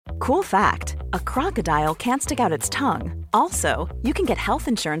Cool fact, a crocodile can't stick out its tongue. Also, you can get health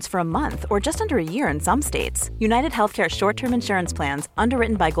insurance for a month or just under a year in some states. United Healthcare short-term insurance plans,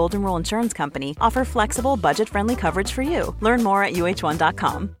 underwritten by Golden Rule Insurance Company, offer flexible, budget-friendly coverage for you. Learn more at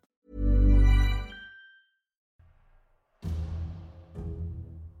uh1.com.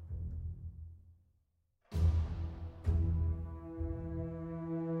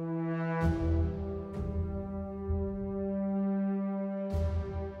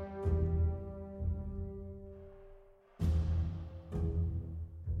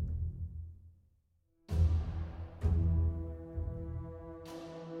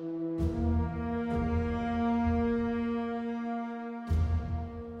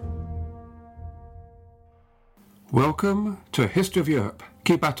 Welcome to A History of Europe,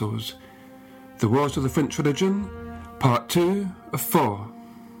 Key Battles, The Wars of the French Religion, Part 2 of 4.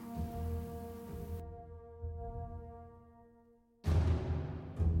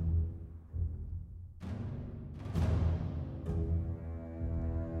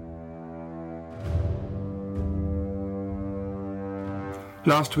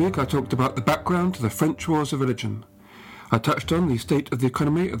 Last week I talked about the background to the French Wars of Religion. I touched on the state of the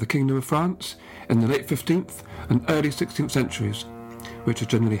economy of the Kingdom of France in the late 15th and early 16th centuries, which was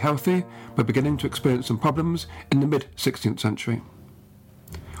generally healthy but beginning to experience some problems in the mid-16th century.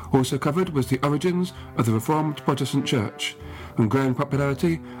 Also covered was the origins of the Reformed Protestant Church and growing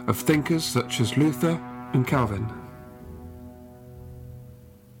popularity of thinkers such as Luther and Calvin.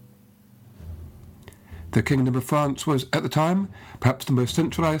 The Kingdom of France was, at the time, perhaps the most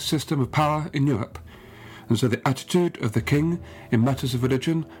centralised system of power in Europe, and so the attitude of the king in matters of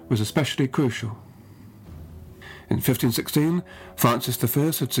religion was especially crucial. In 1516, Francis I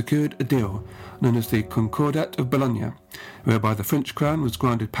had secured a deal known as the Concordat of Bologna, whereby the French crown was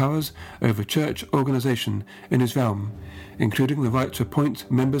granted powers over church organisation in his realm, including the right to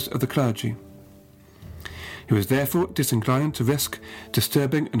appoint members of the clergy. He was therefore disinclined to risk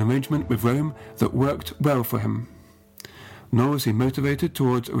disturbing an arrangement with Rome that worked well for him. Nor was he motivated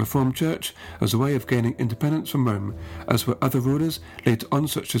towards a reformed church as a way of gaining independence from Rome, as were other rulers later on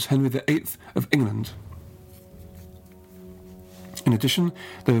such as Henry VIII of England. In addition,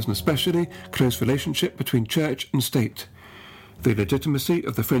 there was an especially close relationship between church and state. The legitimacy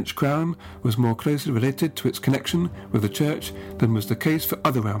of the French crown was more closely related to its connection with the church than was the case for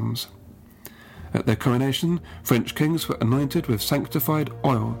other realms. At their coronation, French kings were anointed with sanctified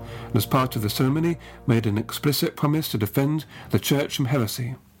oil, and as part of the ceremony made an explicit promise to defend the church from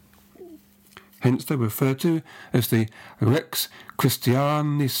heresy. Hence they were referred to as the Rex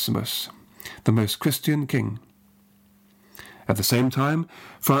Christianissimus, the most Christian king. At the same time,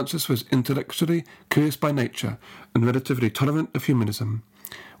 Francis was intellectually curious by nature and relatively tolerant of humanism,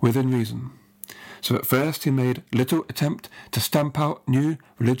 within reason. So at first he made little attempt to stamp out new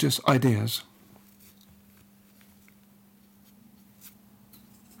religious ideas.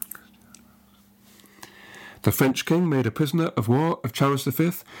 The French king made a prisoner of war of Charles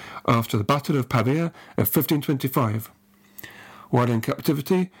V after the Battle of Pavia of 1525. While in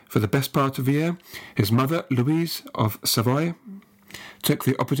captivity for the best part of a year, his mother, Louise of Savoy, took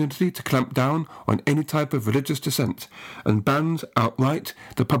the opportunity to clamp down on any type of religious dissent and banned outright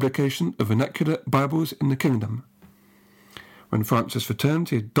the publication of vernacular Bibles in the kingdom. When Francis returned,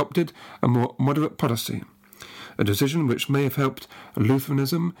 he adopted a more moderate policy, a decision which may have helped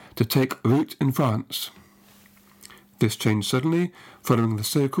Lutheranism to take root in France. This changed suddenly following the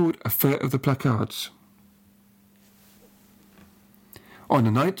so-called Affair of the Placards. On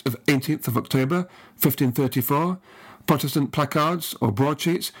the night of 18th of October 1534, Protestant placards or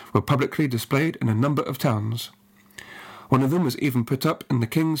broadsheets were publicly displayed in a number of towns. One of them was even put up in the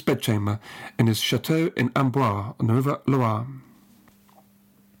king's bedchamber in his chateau in Amboise on the River Loire.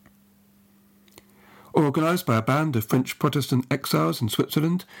 Organised by a band of French Protestant exiles in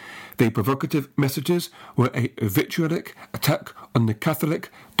Switzerland, the provocative messages were a vitriolic attack on the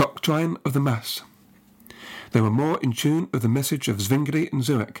Catholic doctrine of the Mass. They were more in tune with the message of Zwingli and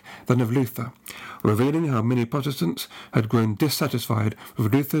Zurich than of Luther, revealing how many Protestants had grown dissatisfied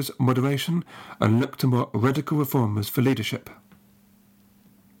with Luther's moderation and looked to more radical reformers for leadership.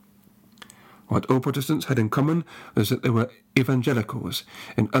 What all Protestants had in common was that they were evangelicals.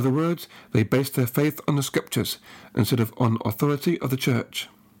 In other words, they based their faith on the Scriptures instead of on authority of the Church.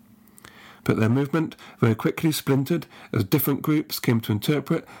 But their movement very quickly splintered as different groups came to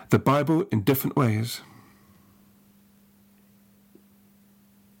interpret the Bible in different ways.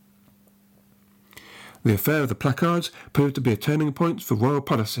 The affair of the placards proved to be a turning point for royal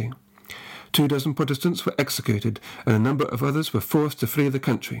policy. 24 Protestants were executed and a number of others were forced to flee the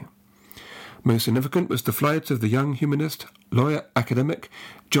country. Most significant was the flight of the young humanist, lawyer, academic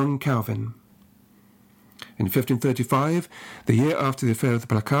John Calvin. In 1535, the year after the affair of the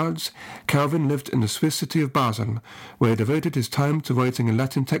Placards, Calvin lived in the Swiss city of Basel, where he devoted his time to writing a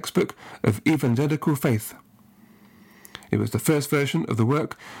Latin textbook of evangelical faith. It was the first version of the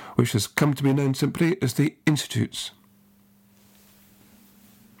work which has come to be known simply as the Institutes.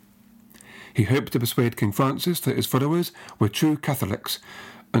 He hoped to persuade King Francis that his followers were true Catholics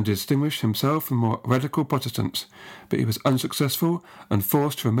and distinguish himself from more radical Protestants, but he was unsuccessful and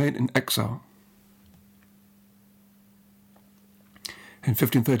forced to remain in exile. In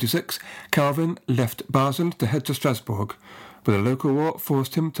 1536, Calvin left Basel to head to Strasbourg, but a local war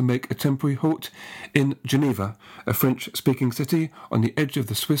forced him to make a temporary halt in Geneva, a French-speaking city on the edge of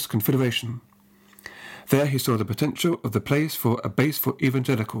the Swiss Confederation. There he saw the potential of the place for a base for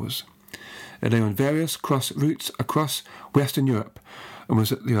evangelicals. It lay on various cross routes across Western Europe and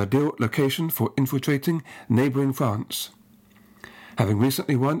was the ideal location for infiltrating neighbouring France. Having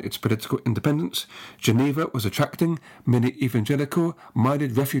recently won its political independence, Geneva was attracting many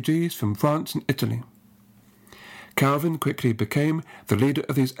evangelical-minded refugees from France and Italy. Calvin quickly became the leader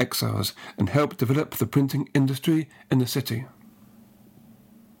of these exiles and helped develop the printing industry in the city.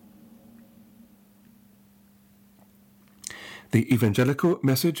 The evangelical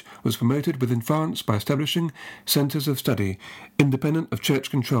message was promoted within France by establishing centres of study independent of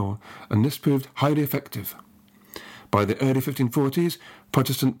church control, and this proved highly effective. By the early 1540s,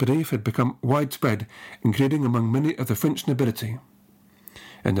 Protestant belief had become widespread, including among many of the French nobility.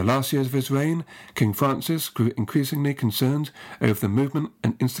 In the last years of his reign, King Francis grew increasingly concerned over the movement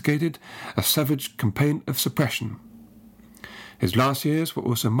and instigated a savage campaign of suppression. His last years were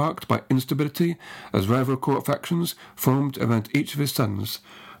also marked by instability as rival court factions formed around each of his sons,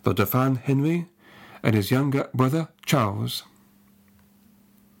 the Dauphin Henry and his younger brother Charles.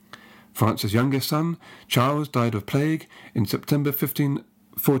 France's youngest son, Charles, died of plague in September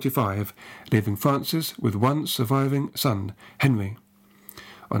 1545, leaving Francis with one surviving son, Henry.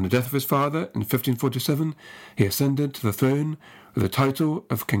 On the death of his father in 1547, he ascended to the throne with the title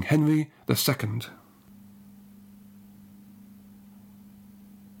of King Henry II.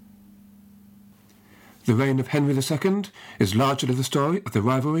 The reign of Henry II is largely the story of the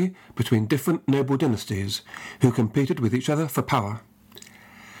rivalry between different noble dynasties who competed with each other for power.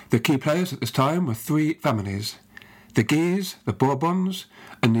 The key players at this time were three families: the Guises, the Bourbons,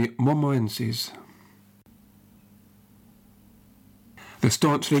 and the Montmorencys. The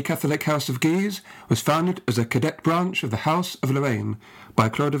staunchly Catholic House of Guise was founded as a cadet branch of the House of Lorraine by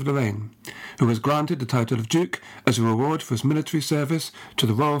Claude of Lorraine, who was granted the title of Duke as a reward for his military service to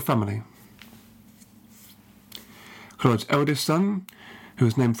the royal family. Claude's eldest son, who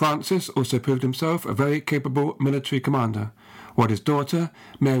was named Francis, also proved himself a very capable military commander, while his daughter,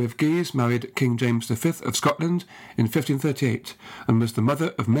 Mary of Guise, married King James V of Scotland in 1538 and was the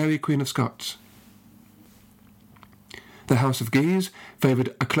mother of Mary, Queen of Scots. The House of Guise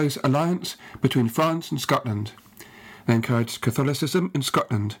favoured a close alliance between France and Scotland. They encouraged Catholicism in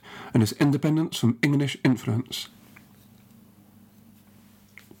Scotland and its independence from English influence.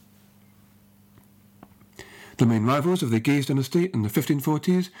 The main rivals of the Guise dynasty in the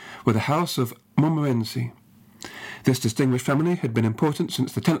 1540s were the House of Montmorency. This distinguished family had been important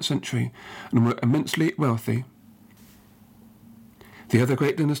since the 10th century and were immensely wealthy. The other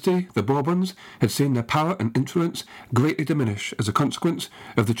great dynasty, the Bourbons, had seen their power and influence greatly diminish as a consequence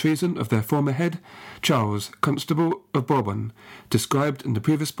of the treason of their former head, Charles, Constable of Bourbon, described in the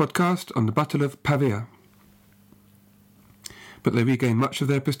previous podcast on the Battle of Pavia. But they regained much of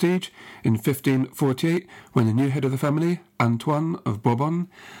their prestige in 1548 when the new head of the family, Antoine of Bourbon,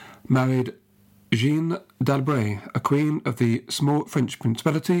 married Jeanne d'Albret, a queen of the small French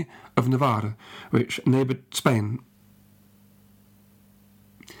Principality of Navarre, which neighboured Spain.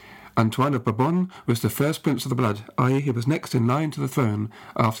 Antoine of Bourbon was the first prince of the blood, i.e. he was next in line to the throne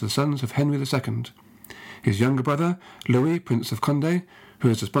after the sons of Henry II. His younger brother, Louis, Prince of Condé, who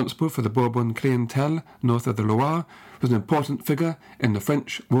was responsible for the Bourbon clientele north of the Loire, was an important figure in the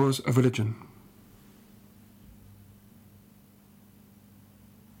French Wars of Religion.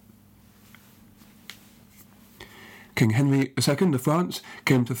 King Henry II of France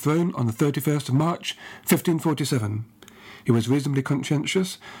came to the throne on the 31st of March, 1547. He was reasonably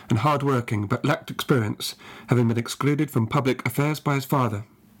conscientious and hard-working, but lacked experience, having been excluded from public affairs by his father.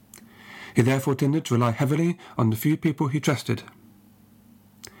 He therefore tended to rely heavily on the few people he trusted.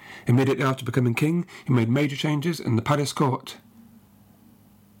 Immediately after becoming king, he made major changes in the palace court.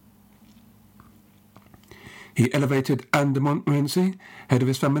 He elevated Anne de Montmorency, head of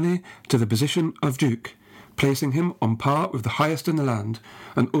his family, to the position of duke, placing him on par with the highest in the land,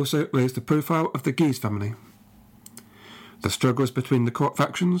 and also raised the profile of the Guise family. The struggles between the court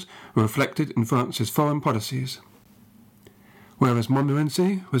factions were reflected in France's foreign policies. Whereas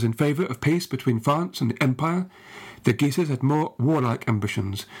Montmorency was in favour of peace between France and the Empire, the Guises had more warlike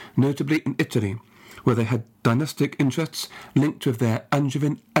ambitions, notably in Italy, where they had dynastic interests linked with their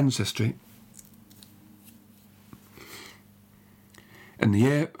Angevin ancestry. In the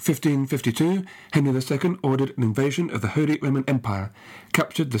year 1552, Henry II ordered an invasion of the Holy Roman Empire,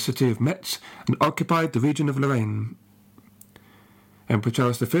 captured the city of Metz, and occupied the region of Lorraine. Emperor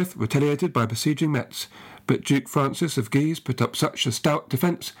Charles V retaliated by besieging Metz, but Duke Francis of Guise put up such a stout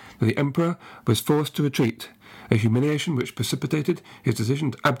defence that the Emperor was forced to retreat, a humiliation which precipitated his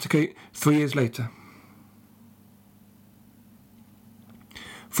decision to abdicate 3 years later.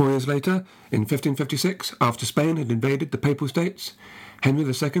 4 years later, in 1556, after Spain had invaded the Papal States, Henry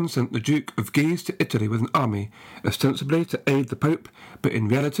II sent the Duke of Guise to Italy with an army, ostensibly to aid the Pope, but in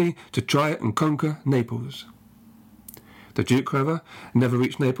reality to try and conquer Naples. The Duke, however, never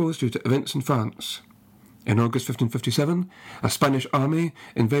reached Naples due to events in France. In August 1557, a Spanish army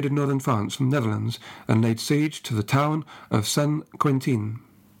invaded northern France from the Netherlands and laid siege to the town of Saint-Quentin.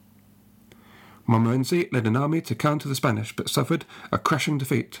 Montmorency led an army to counter the Spanish, but suffered a crushing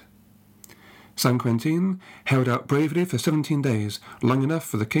defeat. Saint-Quentin held out bravely for 17 days, long enough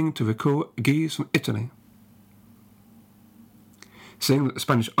for the king to recall Guise from Italy. Seeing that the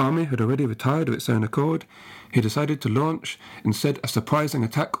Spanish army had already retired of its own accord, he decided to launch instead a surprising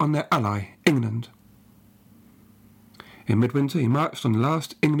attack on their ally, England. In midwinter he marched on the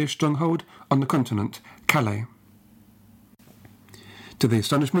last English stronghold on the continent, Calais. To the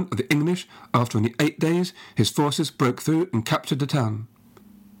astonishment of the English, after only 8 days, his forces broke through and captured the town.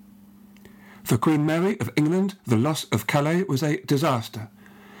 For Queen Mary of England, the loss of Calais was a disaster.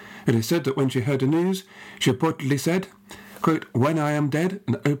 It is said that when she heard the news, she reportedly said, quote, "When I am dead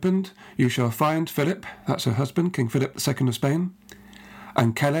and opened, you shall find Philip," that's her husband, King Philip II of Spain,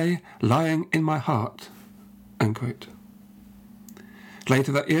 "and Calais lying in my heart," end quote.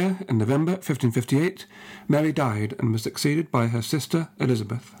 Later that year, in November 1558, Mary died and was succeeded by her sister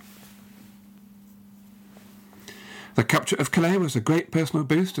Elizabeth. The capture of Calais was a great personal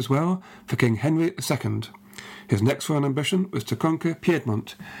boost as well for King Henry II. His next foreign ambition was to conquer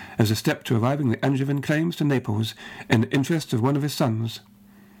Piedmont as a step to reviving the Angevin claims to Naples in the interest of one of his sons.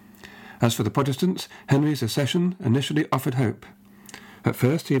 As for the Protestants, Henry's accession initially offered hope. At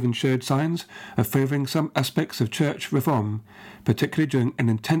first he even showed signs of favouring some aspects of church reform, particularly during an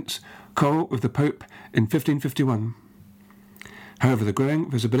intense quarrel with the Pope in 1551. However, the growing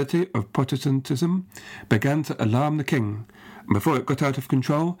visibility of Protestantism began to alarm the king, and before it got out of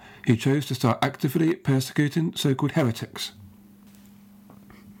control, he chose to start actively persecuting so-called heretics.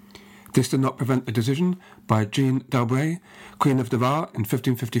 This did not prevent the decision by Jeanne d'Albret, Queen of Navarre in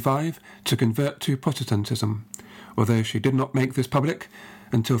 1555, to convert to Protestantism, although she did not make this public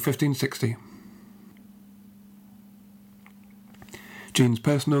until 1560. Jeanne's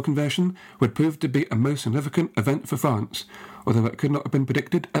personal conversion would prove to be a most significant event for France, although it could not have been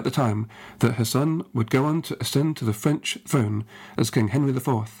predicted at the time that her son would go on to ascend to the French throne as King Henry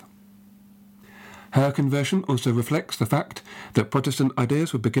IV. Her conversion also reflects the fact that Protestant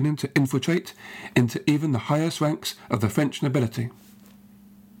ideas were beginning to infiltrate into even the highest ranks of the French nobility.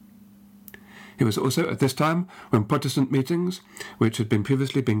 It was also at this time when Protestant meetings, which had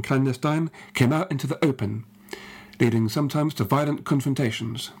previously been clandestine, came out into the open, leading sometimes to violent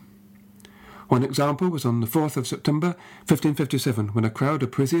confrontations. One example was on the 4th of September 1557, when a crowd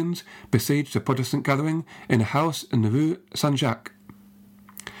of Parisians besieged a Protestant gathering in a house in the Rue Saint-Jacques.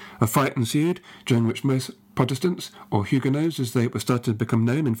 A fight ensued, during which most Protestants, or Huguenots as they were starting to become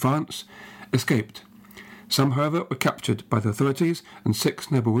known in France, escaped. Some, however, were captured by the authorities, and 6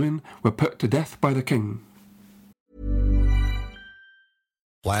 noble women were put to death by the king.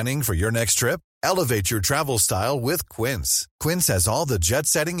 Planning for your next trip? Elevate your travel style with Quince. Quince has all the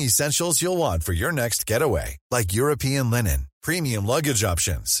jet-setting essentials you'll want for your next getaway, like European linen, premium luggage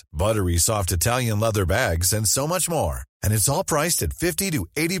options, buttery soft Italian leather bags, and so much more. And it's all priced at 50 to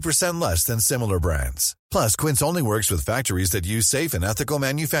 80% less than similar brands. Plus, Quince only works with factories that use safe and ethical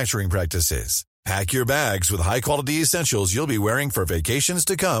manufacturing practices. Pack your bags with high-quality essentials you'll be wearing for vacations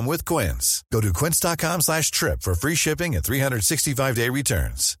to come with Quince. Go to quince.com/trip for free shipping and 365-day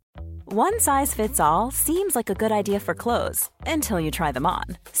returns. One size fits all seems like a good idea for clothes until you try them on.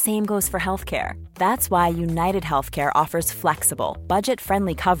 Same goes for healthcare. That's why United Healthcare offers flexible,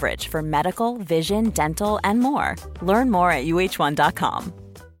 budget-friendly coverage for medical, vision, dental, and more. Learn more at uh1.com.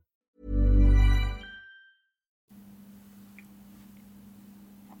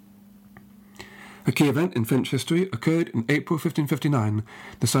 A key event in French history occurred in April 1559,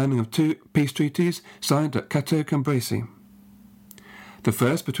 the signing of two peace treaties signed at Cateau-Cambrésis. The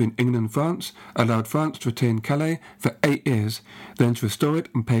first, between England and France, allowed France to retain Calais for 8 years, then to restore it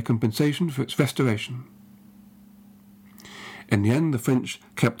and pay compensation for its restoration. In the end, the French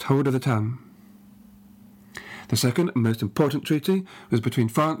kept hold of the town. The second and most important treaty was between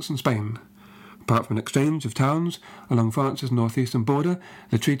France and Spain. Apart from an exchange of towns along France's northeastern border,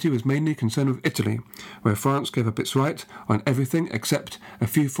 the treaty was mainly concerned with Italy, where France gave up its right on everything except a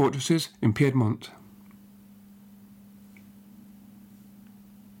few fortresses in Piedmont.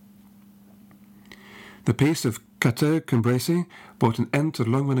 The Peace of Cateau-Cambrésis brought an end to the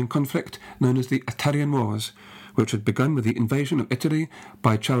long-running conflict known as the Italian Wars, which had begun with the invasion of Italy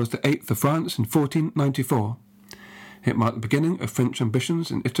by Charles VIII of France in 1494. It marked the beginning of French ambitions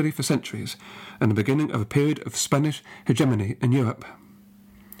in Italy for centuries, and the beginning of a period of Spanish hegemony in Europe.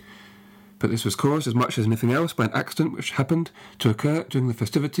 But this was caused as much as anything else by an accident which happened to occur during the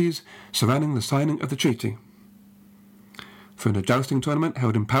festivities surrounding the signing of the treaty. For a jousting tournament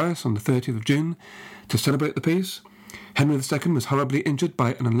held in Paris on the 30th of June to celebrate the peace, Henry II was horribly injured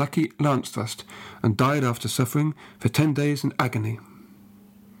by an unlucky lance thrust and died after suffering for 10 days in agony.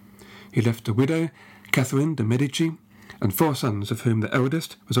 He left a widow, Catherine de' Medici, and 4 sons, of whom the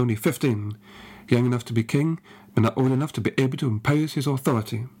eldest was only 15, young enough to be king, but not old enough to be able to impose his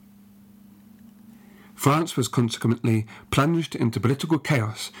authority. France was consequently plunged into political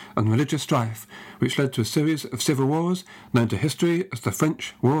chaos and religious strife, which led to a series of civil wars known to history as the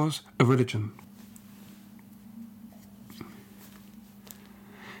French Wars of Religion.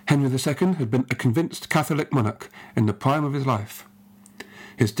 Henry II had been a convinced Catholic monarch in the prime of his life.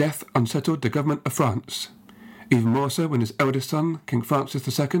 His death unsettled the government of France, even more so when his eldest son, King Francis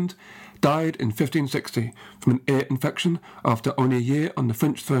II, died in 1560 from an ear infection after only a year on the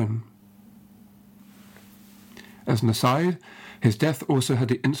French throne. As an aside, his death also had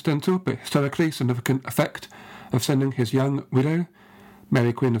the incidental but historically significant effect of sending his young widow,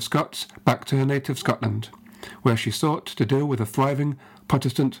 Mary Queen of Scots, back to her native Scotland, where she sought to deal with a thriving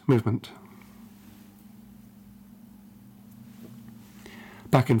Protestant movement.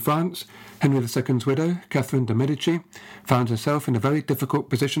 Back in France, Henry II's widow, Catherine de' Medici, found herself in a very difficult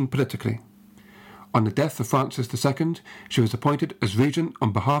position politically. On the death of Francis II, she was appointed as regent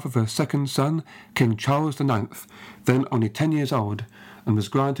on behalf of her second son, King Charles IX, then only 10 years old, and was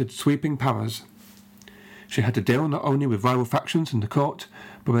granted sweeping powers. She had to deal not only with rival factions in the court,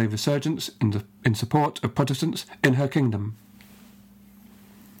 but with a resurgence in support of Protestants in her kingdom.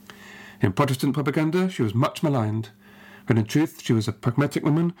 In Protestant propaganda, she was much maligned, but in truth she was a pragmatic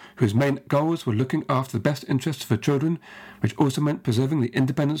woman whose main goals were looking after the best interests of her children, which also meant preserving the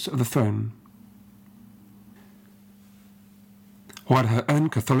independence of the throne. While her own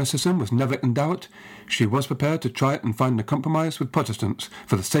Catholicism was never in doubt, she was prepared to try and find a compromise with Protestants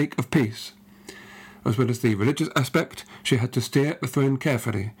for the sake of peace. As well as the religious aspect, she had to steer the throne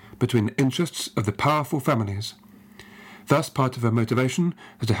carefully between the interests of the powerful families. Thus, part of her motivation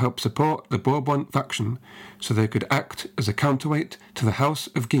was to help support the Bourbon faction so they could act as a counterweight to the House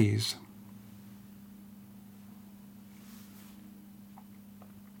of Guise.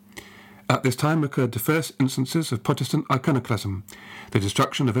 At this time occurred the first instances of Protestant iconoclasm, the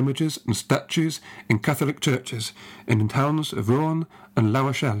destruction of images and statues in Catholic churches in the towns of Rouen and La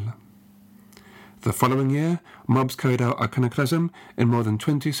Rochelle. The following year, mobs carried out iconoclasm in more than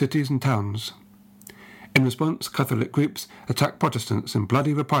 20 cities and towns. In response, Catholic groups attacked Protestants in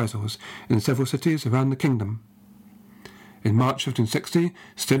bloody reprisals in several cities around the kingdom. In March 1560,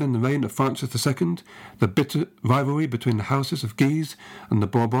 still in the reign of Francis II, the bitter rivalry between the houses of Guise and the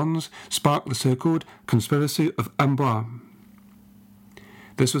Bourbons sparked the so-called Conspiracy of Amboise.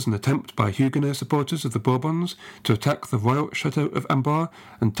 This was an attempt by Huguenot supporters of the Bourbons to attack the royal chateau of Amboise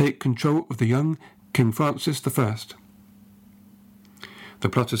and take control of the young King Francis I. The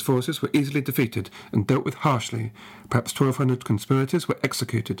plotters' forces were easily defeated and dealt with harshly. Perhaps 1,200 conspirators were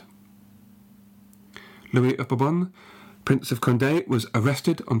executed. Louis of Bourbon, Prince of Condé, was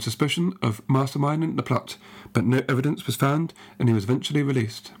arrested on suspicion of masterminding the plot, but no evidence was found and he was eventually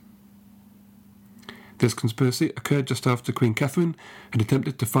released. This conspiracy occurred just after Queen Catherine had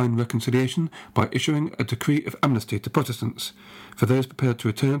attempted to find reconciliation by issuing a decree of amnesty to Protestants for those prepared to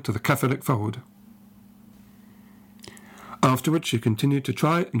return to the Catholic fold. Afterwards, she continued to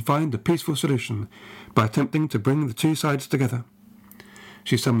try and find a peaceful solution by attempting to bring the two sides together.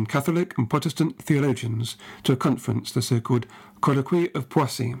 She summoned Catholic and Protestant theologians to a conference, the so-called Colloquy of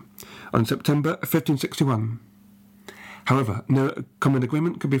Poissy, on September 1561. However, no common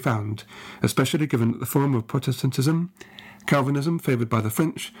agreement could be found, especially given that the form of Protestantism Calvinism favoured by the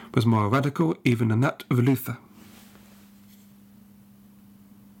French was more radical even than that of Luther.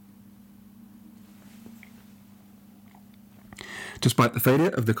 Despite the failure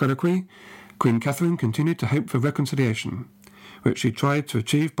of the colloquy, Queen Catherine continued to hope for reconciliation, which she tried to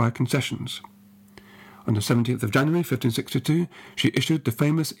achieve by concessions. On the 17th of January 1562, she issued the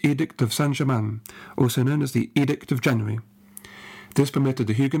famous Edict of Saint-Germain, also known as the Edict of January. This permitted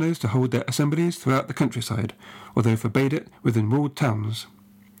the Huguenots to hold their assemblies throughout the countryside, although forbade it within walled towns.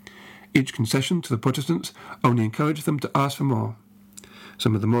 Each concession to the Protestants only encouraged them to ask for more.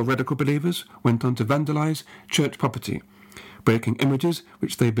 Some of the more radical believers went on to vandalise church property, breaking images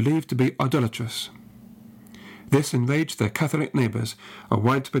which they believed to be idolatrous. This enraged their Catholic neighbours. A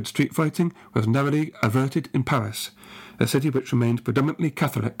widespread street fighting was narrowly averted in Paris, a city which remained predominantly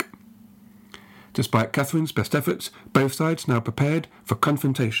Catholic. Despite Catherine's best efforts, both sides now prepared for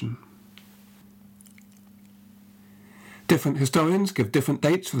confrontation. Different historians give different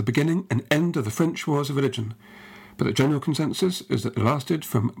dates for the beginning and end of the French Wars of Religion, but the general consensus is that it lasted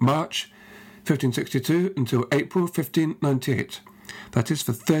from March 1562 until April 1598, that is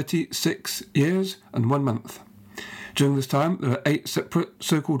for 36 years and 1 month. During this time, there were 8 separate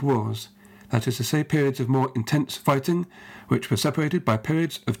so-called wars, that is to say periods of more intense fighting, which were separated by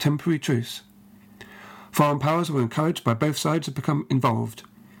periods of temporary truce. Foreign powers were encouraged by both sides to become involved.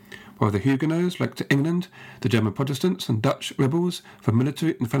 While the Huguenots looked to England, the German Protestants and Dutch rebels for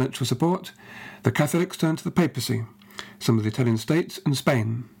military and financial support, the Catholics turned to the papacy, some of the Italian states and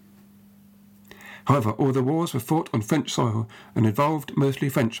Spain. However, all the wars were fought on French soil and involved mostly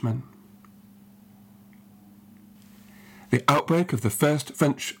Frenchmen. The outbreak of the First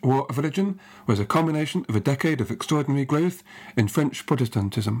French War of Religion was a culmination of a decade of extraordinary growth in French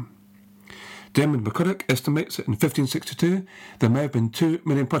Protestantism. Diarmaid MacCulloch estimates that in 1562 there may have been 2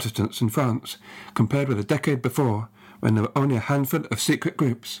 million Protestants in France, compared with a decade before, when there were only a handful of secret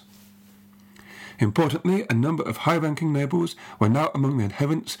groups. Importantly, a number of high-ranking nobles were now among the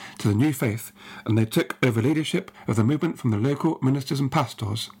adherents to the new faith, and they took over leadership of the movement from the local ministers and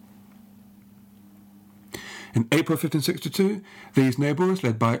pastors. In April 1562, these nobles,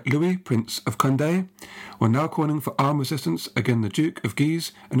 led by Louis, Prince of Condé, were now calling for armed resistance against the Duke of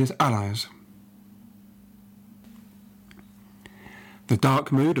Guise and his allies. The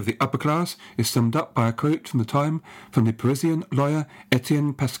dark mood of the upper class is summed up by a quote from the time from the Parisian lawyer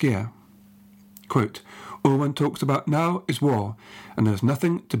Etienne Pasquier. Quote, "All one talks about now is war, and there is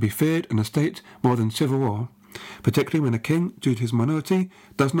nothing to be feared in a state more than civil war, particularly when a king, due to his minority,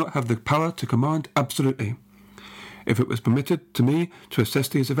 does not have the power to command absolutely. If it was permitted to me to assess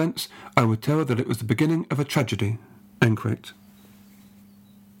these events, I would tell that it was the beginning of a tragedy." End quote.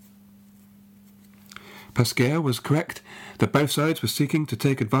 Pasquier was correct that both sides were seeking to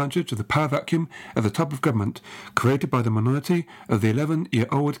take advantage of the power vacuum at the top of government created by the minority of the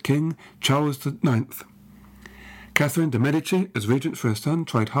 11-year-old King Charles IX. Catherine de' Medici, as regent for her son,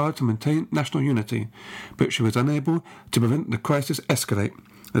 tried hard to maintain national unity, but she was unable to prevent the crisis escalate,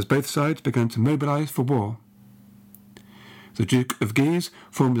 as both sides began to mobilise for war. The Duke of Guise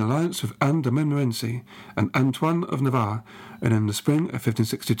formed an alliance with Anne de Montmorency and Antoine of Navarre, and in the spring of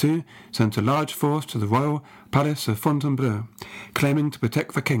 1562 sent a large force to the royal palace of Fontainebleau, claiming to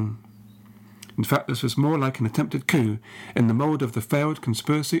protect the king. In fact, this was more like an attempted coup in the mould of the failed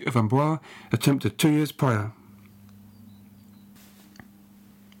conspiracy of Amboise attempted 2 years prior.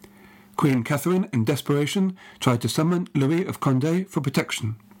 Queen Catherine, in desperation, tried to summon Louis of Condé for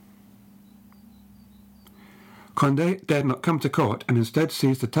protection. Condé dared not come to court and instead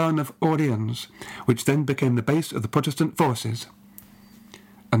seized the town of Orleans, which then became the base of the Protestant forces.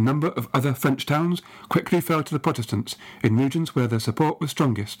 A number of other French towns quickly fell to the Protestants in regions where their support was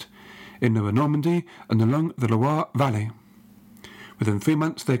strongest, in Lower Normandy and along the Loire Valley. Within 3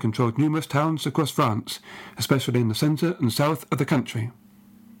 months they controlled numerous towns across France, especially in the centre and south of the country.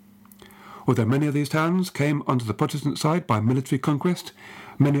 Although many of these towns came onto the Protestant side by military conquest,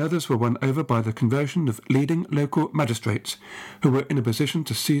 many others were won over by the conversion of leading local magistrates, who were in a position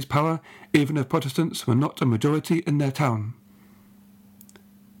to seize power even if Protestants were not a majority in their town.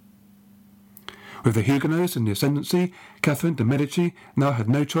 With the Huguenots in the ascendancy, Catherine de' Medici now had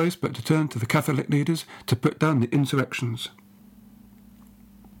no choice but to turn to the Catholic leaders to put down the insurrections.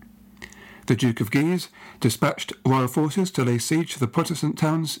 The Duke of Guise dispatched royal forces to lay siege to the Protestant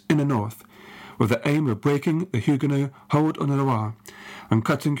towns in the north, with the aim of breaking the Huguenot hold on the Loire and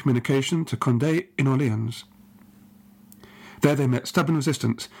cutting communication to Condé in Orleans. There they met stubborn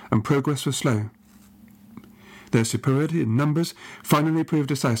resistance and progress was slow. Their superiority in numbers finally proved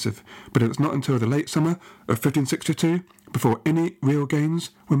decisive, but it was not until the late summer of 1562 before any real gains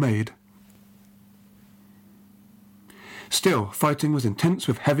were made. Still, fighting was intense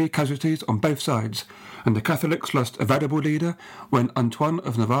with heavy casualties on both sides, and the Catholics lost a valuable leader when Antoine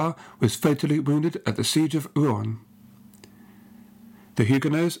of Navarre was fatally wounded at the siege of Rouen. The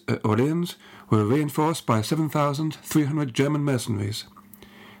Huguenots at Orleans were reinforced by 7,300 German mercenaries.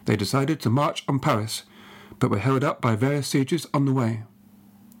 They decided to march on Paris, but were held up by various sieges on the way.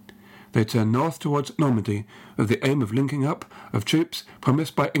 They turned north towards Normandy with the aim of linking up of troops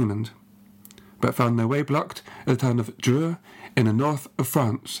promised by England, but found their way blocked at the town of Dreux in the north of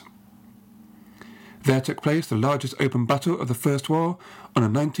France. There took place the largest open battle of the First War on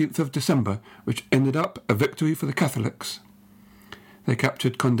the 19th of December, which ended up a victory for the Catholics. They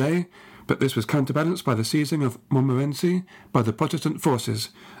captured Condé, but this was counterbalanced by the seizing of Montmorency by the Protestant forces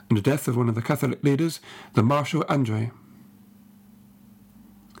and the death of one of the Catholic leaders, the Marshal André.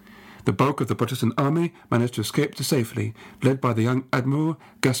 The bulk of the Protestant army managed to escape to safety, led by the young Admiral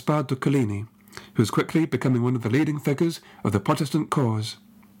Gaspard de Coligny, who was quickly becoming one of the leading figures of the Protestant cause.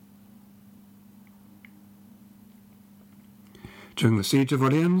 During the siege of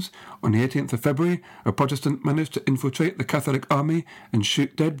Orleans, on the 18th of February, a Protestant managed to infiltrate the Catholic army and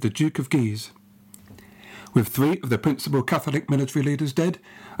shoot dead the Duke of Guise. With 3 of the principal Catholic military leaders dead,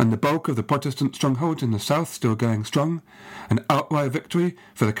 and the bulk of the Protestant strongholds in the south still going strong, an outright victory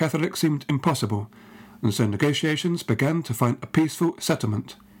for the Catholics seemed impossible, and so negotiations began to find a peaceful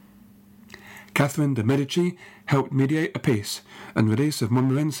settlement. Catherine de' Medici helped mediate a peace and release of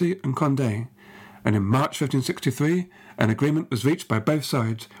Montmorency and Condé, and in March 1563 an agreement was reached by both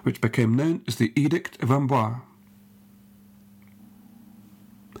sides, which became known as the Edict of Amboise.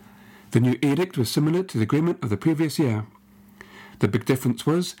 The new edict was similar to the agreement of the previous year. The big difference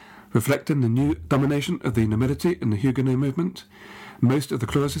was, reflecting the new domination of the nobility in the Huguenot movement, most of the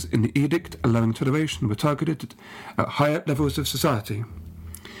clauses in the edict allowing toleration were targeted at higher levels of society.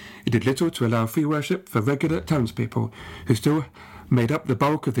 It did little to allow free worship for regular townspeople, who still made up the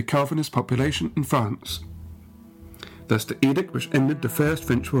bulk of the Calvinist population in France. Thus the edict, which ended the First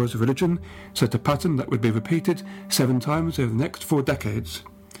French Wars of Religion, set a pattern that would be repeated 7 times over the next 4 decades,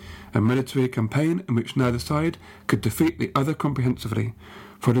 a military campaign in which neither side could defeat the other comprehensively,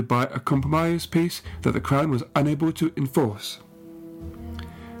 followed by a compromise peace that the Crown was unable to enforce.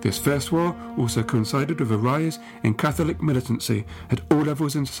 This First War also coincided with a rise in Catholic militancy at all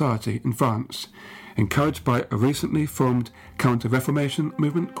levels in society in France, encouraged by a recently formed counter-reformation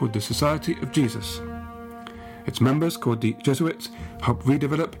movement called the Society of Jesus. Its members, called the Jesuits, helped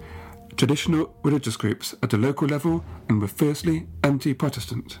redevelop traditional religious groups at a local level and were fiercely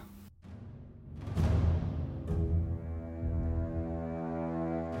anti-Protestant.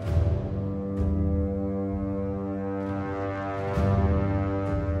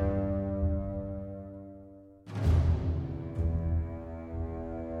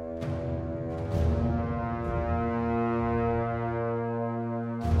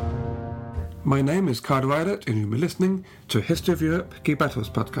 My name is Carl Rylett, and you'll be listening to a History of Europe Key Battles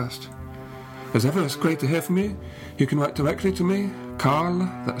podcast. As ever, it's great to hear from you. You can write directly to me, Carl,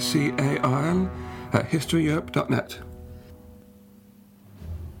 that's C-A-R-L, at historyeurope.net.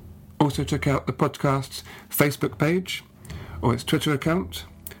 Also check out the podcast's Facebook page, or its Twitter account,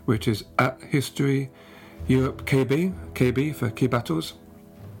 which is at History Europe KB, KB for Key Battles.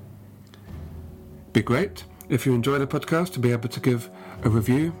 Be great if you enjoy the podcast to be able to give a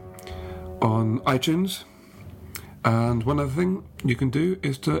review on iTunes, and one other thing you can do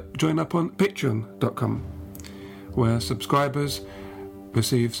is to join up on patreon.com, where subscribers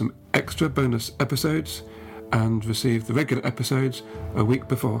receive some extra bonus episodes and receive the regular episodes a week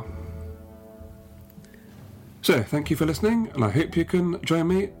before. So thank you for listening, and I hope you can join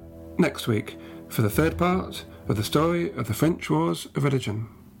me next week for the 3rd part of the story of the French Wars of Religion.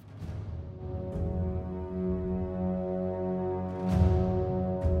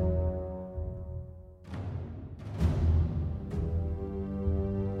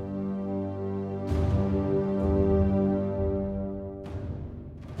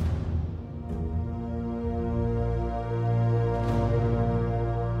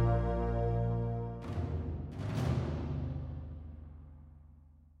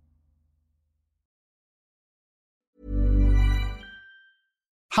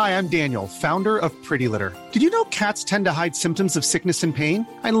 Hi, I'm Daniel, founder of Pretty Litter. Did you know cats tend to hide symptoms of sickness and pain?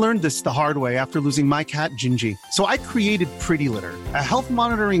 I learned this the hard way after losing my cat, Gingy. So I created Pretty Litter, a health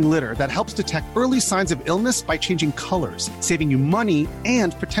monitoring litter that helps detect early signs of illness by changing colors, saving you money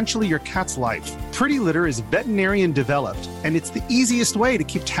and potentially your cat's life. Pretty Litter is veterinarian developed, and it's the easiest way to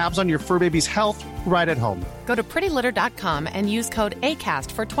keep tabs on your fur baby's health right at home. Go to prettylitter.com and use code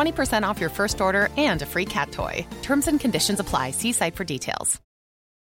ACAST for 20% off your first order and a free cat toy. Terms and conditions apply. See site for details.